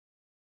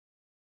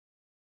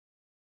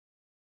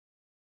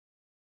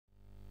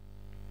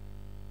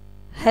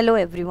Hello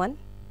everyone,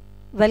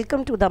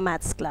 welcome to the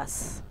maths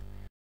class.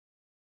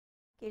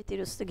 Kirti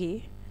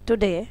Rustagi.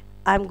 Today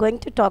I am going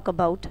to talk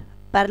about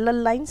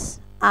parallel lines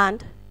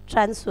and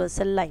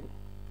transversal line.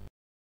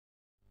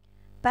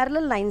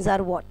 Parallel lines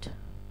are what?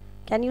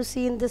 Can you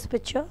see in this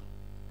picture?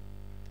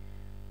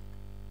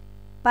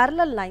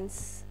 Parallel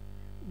lines,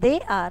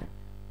 they are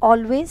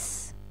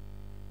always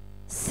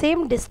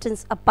same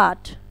distance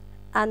apart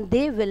and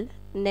they will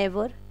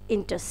never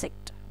intersect.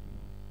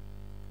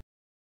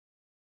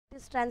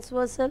 Is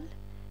transversal.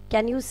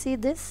 Can you see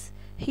this?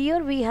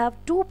 Here we have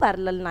two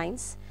parallel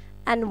lines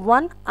and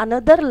one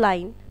another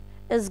line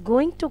is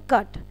going to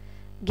cut.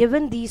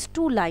 Given these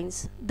two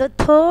lines, the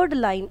third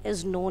line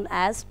is known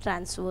as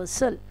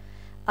transversal,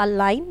 a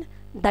line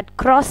that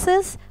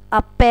crosses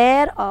a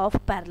pair of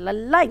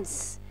parallel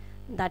lines.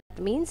 That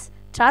means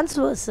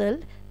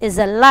transversal is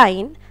a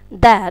line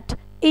that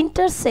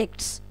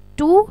intersects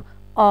two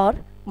or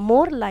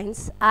more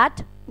lines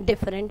at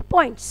different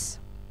points.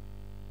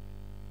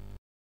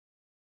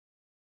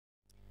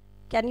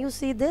 Can you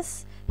see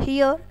this?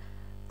 Here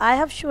I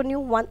have shown you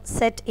one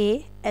set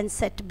A and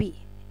set B.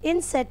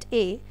 In set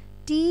A,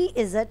 T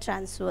is a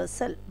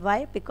transversal.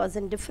 Why? Because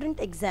in different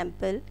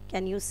example,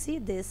 can you see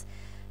this?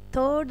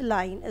 Third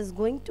line is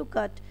going to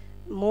cut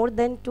more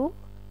than two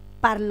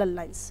parallel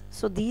lines.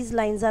 So these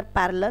lines are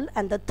parallel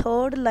and the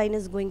third line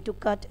is going to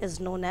cut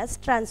is known as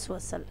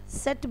transversal.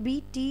 Set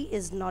B, T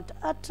is not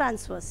a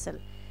transversal.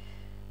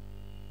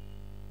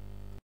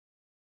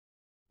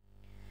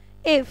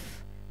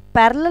 If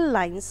parallel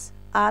lines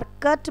are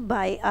cut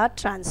by a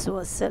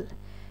transversal,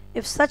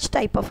 if such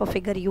type of a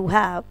figure you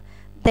have,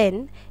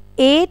 then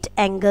 8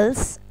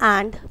 angles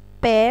and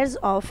pairs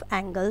of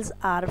angles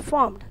are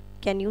formed.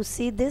 Can you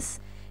see this?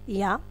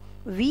 Yeah,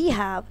 we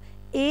have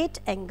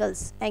 8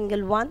 angles,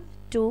 angle 1,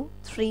 2,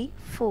 3,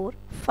 4,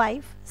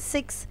 5,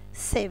 6,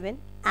 7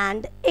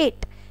 and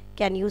 8.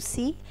 Can you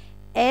see?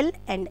 L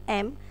and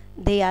M,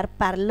 they are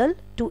parallel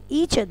to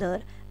each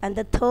other, and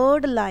the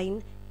third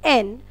line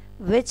N,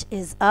 which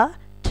is a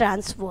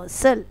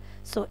transversal.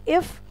 So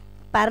if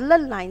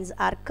parallel lines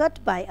are cut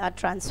by a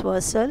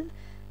transversal,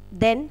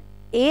 then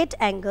 8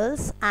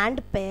 angles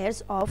and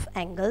pairs of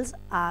angles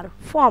are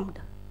formed.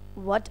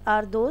 What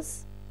are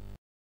those?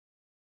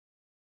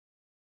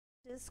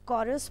 It is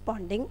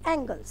corresponding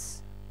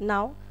angles.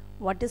 Now,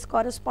 what is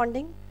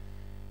corresponding?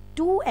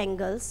 Two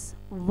angles,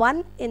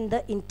 one in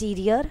the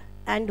interior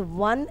and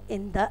one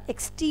in the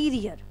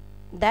exterior,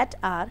 that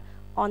are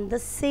on the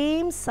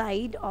same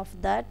side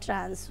of the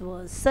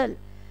transversal.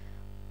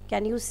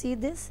 Can you see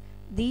this?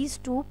 These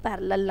two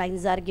parallel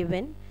lines are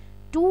given.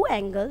 Two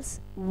angles,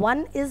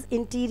 one is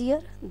interior,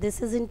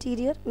 this is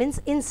interior,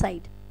 means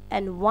inside,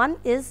 and one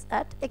is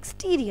at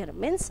exterior,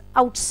 means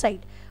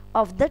outside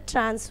of the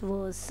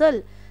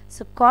transversal.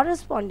 So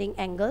corresponding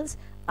angles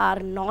are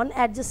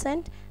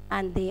non-adjacent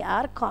and they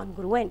are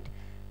congruent.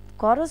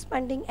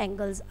 Corresponding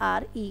angles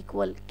are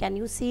equal. Can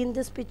you see in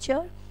this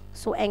picture?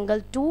 So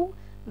angle 2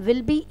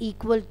 will be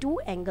equal to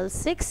angle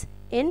 6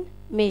 in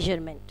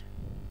measurement.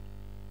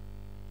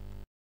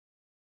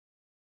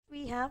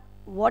 We have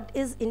what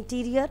is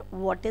interior,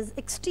 what is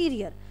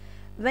exterior.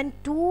 When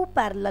two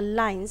parallel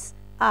lines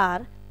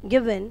are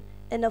given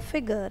in a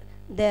figure,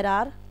 there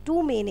are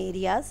two main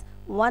areas.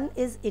 One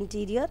is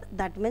interior,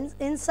 that means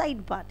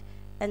inside part,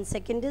 and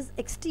second is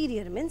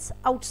exterior, means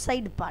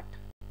outside part.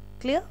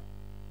 Clear?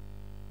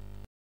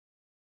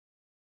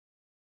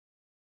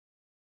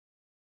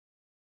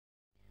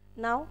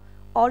 Now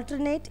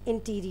alternate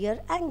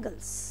interior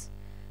angles.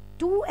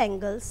 Two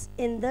angles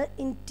in the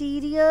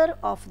interior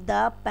of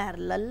the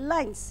parallel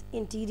lines.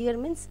 Interior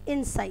means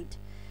inside.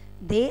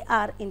 They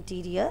are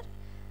interior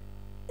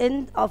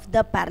of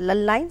the parallel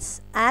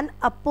lines and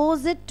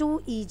opposite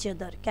to each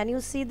other. Can you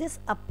see this?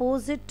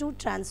 Opposite to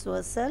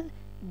transversal,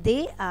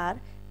 they are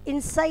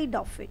inside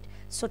of it.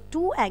 So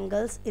two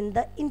angles in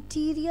the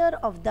interior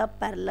of the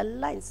parallel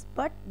lines,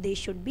 but they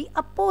should be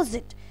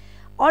opposite.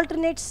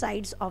 Alternate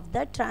sides of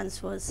the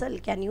transversal.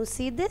 Can you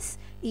see this?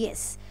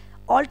 Yes.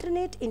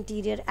 Alternate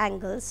interior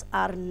angles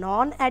are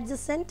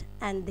non-adjacent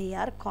and they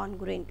are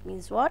congruent.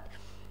 Means what?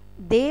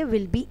 They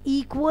will be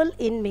equal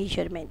in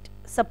measurement.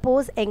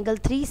 Suppose angle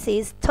 3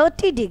 says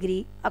 30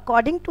 degree.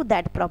 According to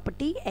that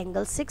property,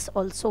 angle 6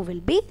 also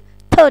will be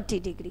 30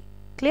 degree.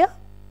 Clear?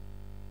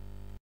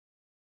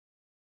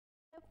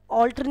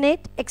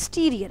 Alternate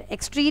exterior.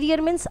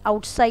 Exterior means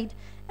outside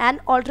and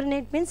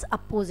alternate means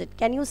opposite.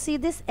 Can you see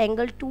this?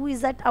 Angle 2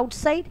 is at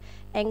outside.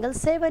 Angle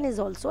 7 is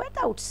also at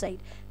outside.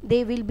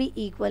 They will be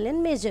equal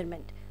in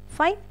measurement.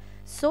 Fine.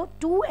 So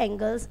two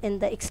angles in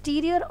the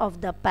exterior of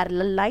the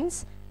parallel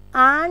lines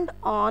and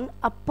on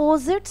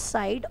opposite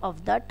side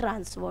of the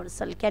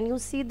transversal. Can you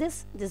see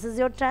this? This is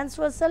your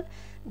transversal.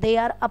 They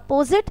are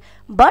opposite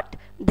but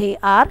they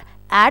are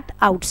at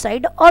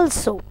outside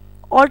also.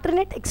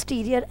 Alternate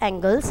exterior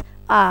angles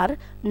are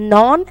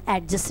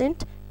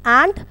non-adjacent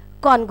and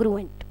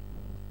congruent.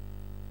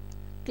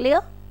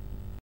 Clear?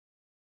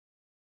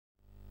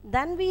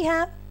 Then we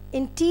have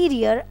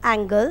interior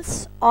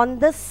angles on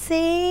the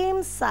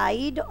same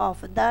side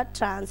of the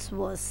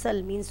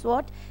transversal. Means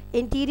what?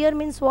 Interior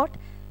means what?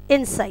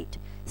 Inside.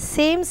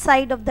 Same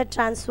side of the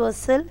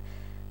transversal.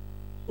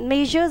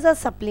 Measures are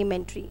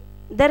supplementary.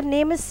 Their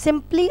name is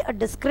simply a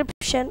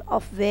description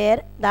of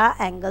where the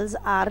angles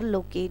are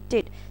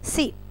located.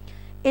 See,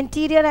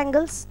 interior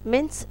angles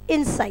means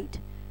inside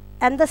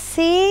and the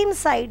same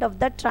side of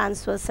the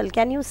transversal.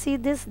 Can you see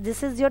this?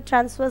 This is your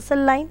transversal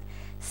line.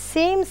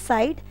 Same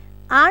side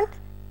and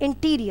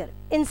interior,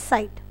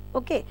 inside.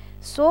 Okay,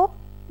 so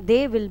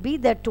they will be,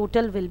 the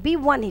total will be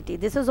 180.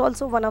 This is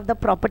also one of the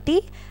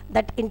property,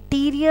 that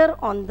interior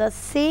on the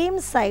same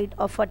side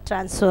of a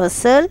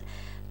transversal,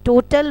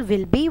 total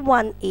will be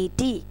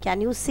 180.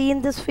 Can you see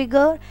in this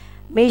figure?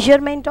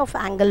 Measurement of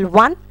angle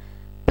 1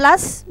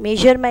 plus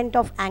measurement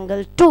of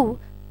angle 2,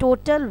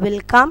 total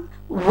will come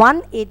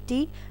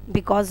 180.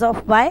 Because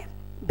of why?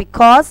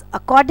 Because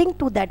according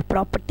to that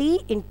property,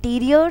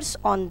 interiors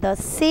on the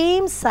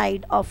same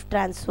side of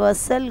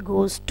transversal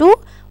goes to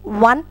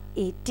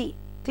 180.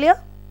 Clear?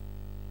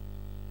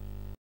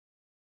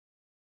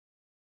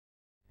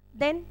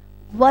 Then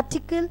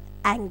vertical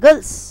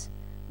angles.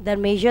 Their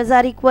measures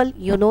are equal.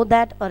 You know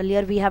that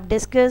earlier we have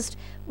discussed.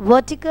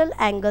 Vertical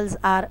angles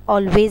are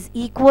always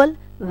equal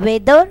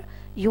whether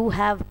you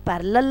have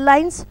parallel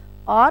lines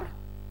or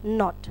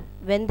not.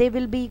 When they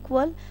will be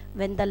equal?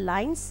 When the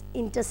lines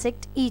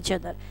intersect each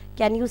other.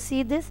 Can you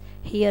see this?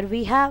 Here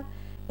we have,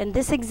 in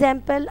this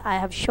example, I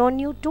have shown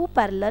you two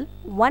parallel,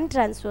 one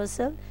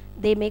transversal.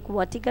 They make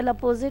vertical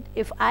opposite.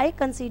 If I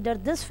consider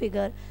this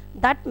figure,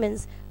 that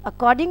means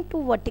according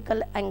to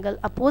vertical angle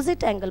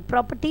opposite angle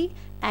property,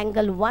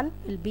 angle 1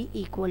 will be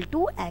equal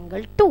to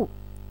angle 2.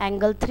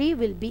 Angle 3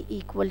 will be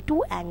equal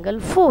to angle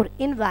 4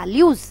 in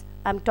values.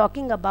 I am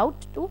talking about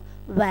two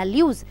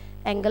values.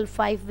 Angle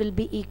 5 will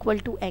be equal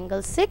to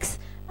angle 6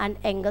 and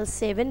angle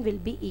 7 will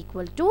be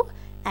equal to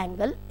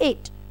angle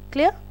 8.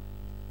 Clear?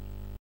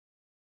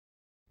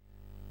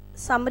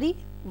 Summary,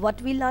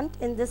 what we learnt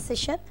in this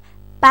session.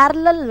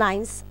 Parallel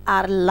lines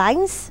are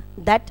lines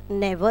that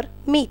never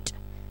meet.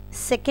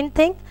 Second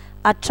thing,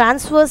 a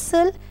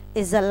transversal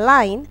is a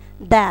line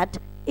that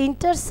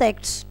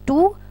intersects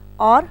two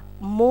or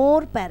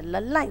more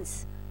parallel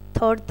lines.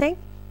 Third thing,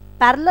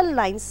 parallel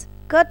lines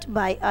cut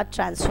by a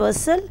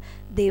transversal,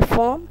 they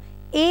form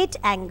 8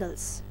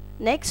 angles.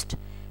 Next,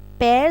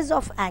 pairs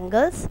of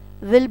angles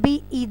will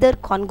be either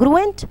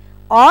congruent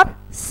or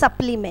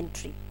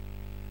supplementary.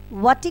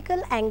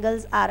 Vertical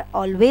angles are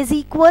always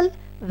equal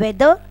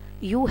whether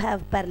you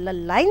have parallel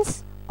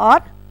lines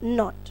or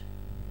not.